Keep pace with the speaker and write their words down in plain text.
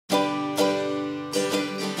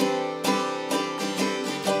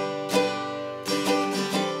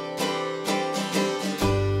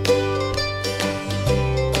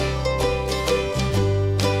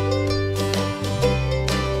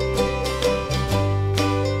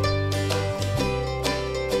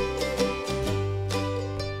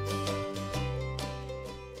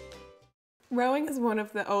Rowing is one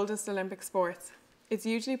of the oldest Olympic sports. It's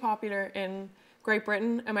hugely popular in Great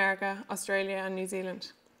Britain, America, Australia and New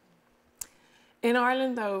Zealand. In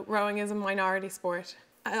Ireland though, rowing is a minority sport,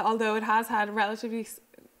 although it has had relatively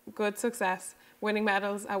good success winning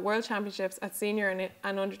medals at World Championships at senior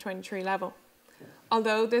and under-23 level.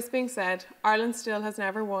 Although this being said, Ireland still has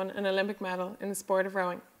never won an Olympic medal in the sport of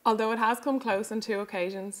rowing. Although it has come close on 2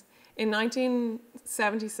 occasions, in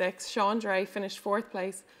 1976 Sean Drey finished 4th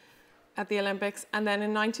place at the Olympics, and then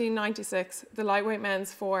in 1996 the lightweight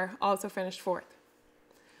men's 4 also finished 4th.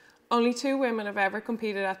 Only 2 women have ever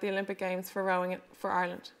competed at the Olympic Games for rowing for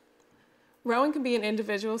Ireland. Rowing can be an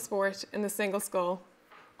individual sport in the single scull,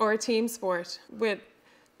 or a team sport with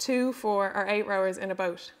 2, 4 or 8 rowers in a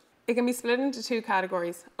boat. It can be split into 2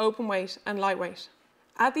 categories, open weight and lightweight.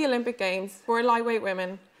 At the Olympic Games, for lightweight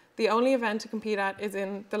women, the only event to compete at is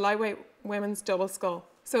in the lightweight women's double scull.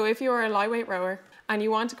 So if you are a lightweight rower and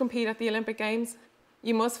you want to compete at the Olympic Games,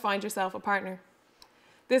 you must find yourself a partner.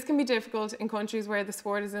 This can be difficult in countries where the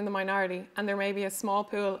sport is in the minority and there may be a small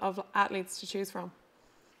pool of athletes to choose from.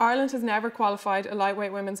 Ireland has never qualified a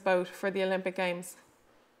lightweight women's boat for the Olympic Games,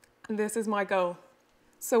 and this is my goal.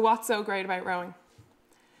 So what's so great about rowing?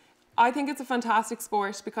 I think it's a fantastic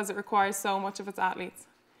sport because it requires so much of its athletes.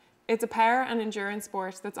 It's a power and endurance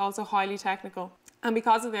sport that's also highly technical, and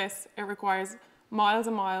because of this, it requires miles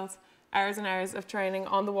and miles, hours and hours of training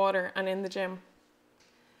on the water and in the gym.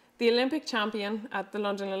 The Olympic champion at the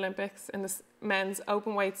London Olympics in the men's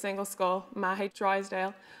open weight single scull, Mahe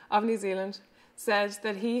Drysdale of New Zealand, said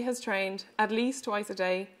that he has trained at least twice a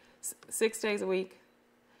day, 6 days a week,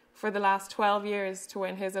 for the last 12 years to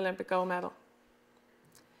win his Olympic gold medal.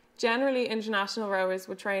 Generally, international rowers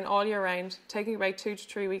would train all year round, taking about 2 to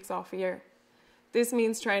 3 weeks off a year. This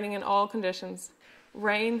means training in all conditions,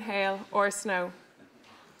 rain, hail or snow.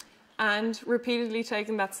 And repeatedly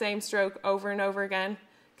taking that same stroke over and over again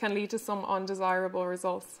can lead to some undesirable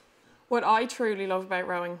results. What I truly love about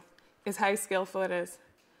rowing is how skillful it is.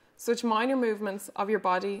 Such minor movements of your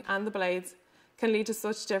body and the blades can lead to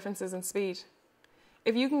such differences in speed.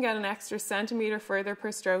 If you can get an extra centimetre further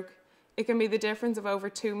per stroke, it can be the difference of over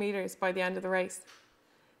 2 metres by the end of the race.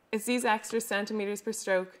 It's these extra centimetres per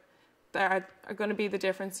stroke that are going to be the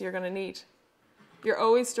difference you're going to need. You're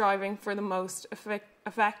always striving for the most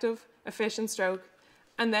effective, efficient stroke,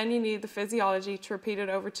 and then you need the physiology to repeat it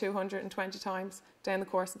over 220 times down the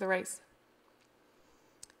course of the race.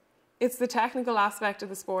 It's the technical aspect of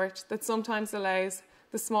the sport that sometimes allows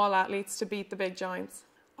the small athletes to beat the big giants.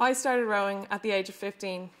 I started rowing at the age of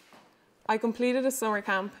 15. I completed a summer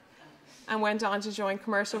camp and went on to join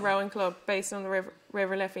Commercial Rowing Club based on the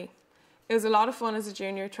River Liffey. It was a lot of fun as a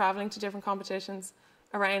junior, travelling to different competitions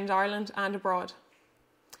around Ireland and abroad.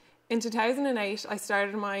 In 2008, I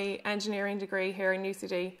started my engineering degree here in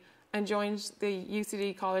UCD and joined the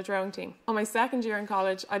UCD College rowing team. On my 2nd year in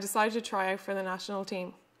college, I decided to try out for the national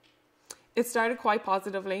team. It started quite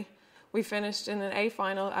positively. We finished in an A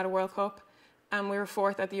final at a World Cup and we were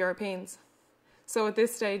 4th at the Europeans. So at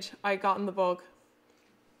this stage, I had gotten the bug.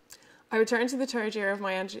 I returned to the 3rd year of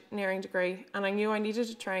my engineering degree and I knew I needed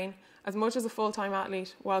to train as much as a full-time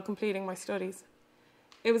athlete while completing my studies.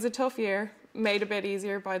 It was a tough year, made a bit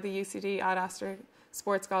easier by the UCD Ad Astra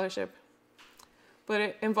Sports Scholarship, but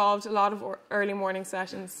it involved a lot of early morning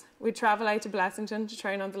sessions. We'd travel out to Blessington to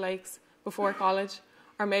train on the lakes before college,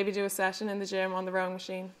 or maybe do a session in the gym on the rowing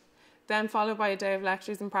machine, then followed by a day of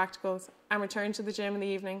lectures and practicals, and return to the gym in the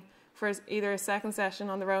evening for either a second session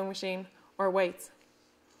on the rowing machine or weights.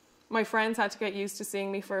 My friends had to get used to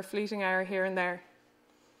seeing me for a fleeting hour here and there.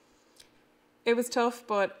 It was tough,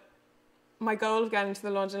 but my goal of getting to the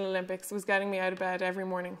London Olympics was getting me out of bed every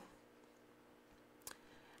morning.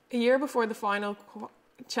 A year before the final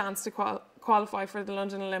chance to qualify for the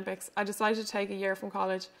London Olympics, I decided to take a year from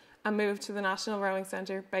college and move to the National Rowing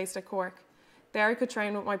Centre based at Cork. There I could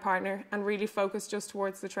train with my partner and really focus just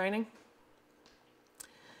towards the training.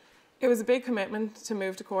 It was a big commitment to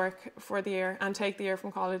move to Cork for the year and take the year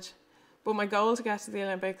from college, but my goal to get to the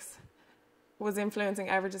Olympics was influencing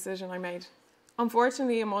every decision I made.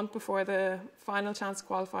 Unfortunately, a month before the final chance to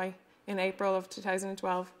qualify in April of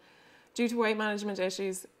 2012, due to weight management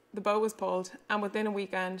issues, the boat was pulled and within a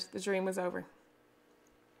weekend, the dream was over.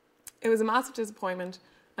 It was a massive disappointment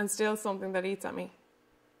and still something that eats at me.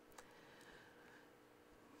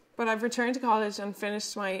 But I've returned to college and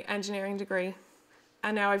finished my engineering degree,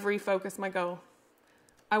 and now I've refocused my goal.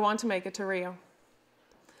 I want to make it to Rio.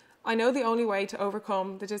 I know the only way to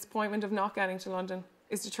overcome the disappointment of not getting to London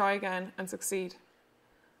is to try again and succeed.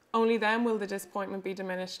 Only then will the disappointment be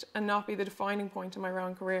diminished and not be the defining point in my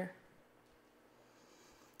rowing career.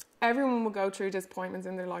 Everyone will go through disappointments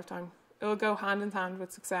in their lifetime. it will go hand in hand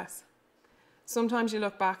with success. Sometimes you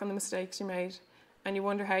look back on the mistakes you made and you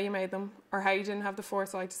wonder how you made them or how you didn't have the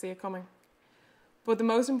foresight to see it coming. But the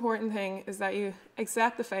most important thing is that you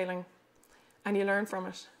accept the failing and you learn from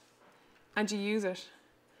it and you use it.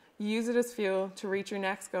 You use it as fuel to reach your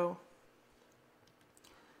next goal.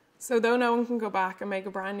 So though no one can go back and make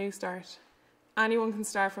a brand new start, anyone can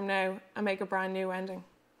start from now and make a brand new ending.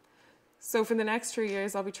 So for the next 3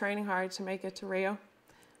 years, I'll be training hard to make it to Rio,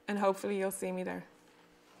 and hopefully you'll see me there.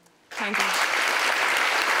 Thank you.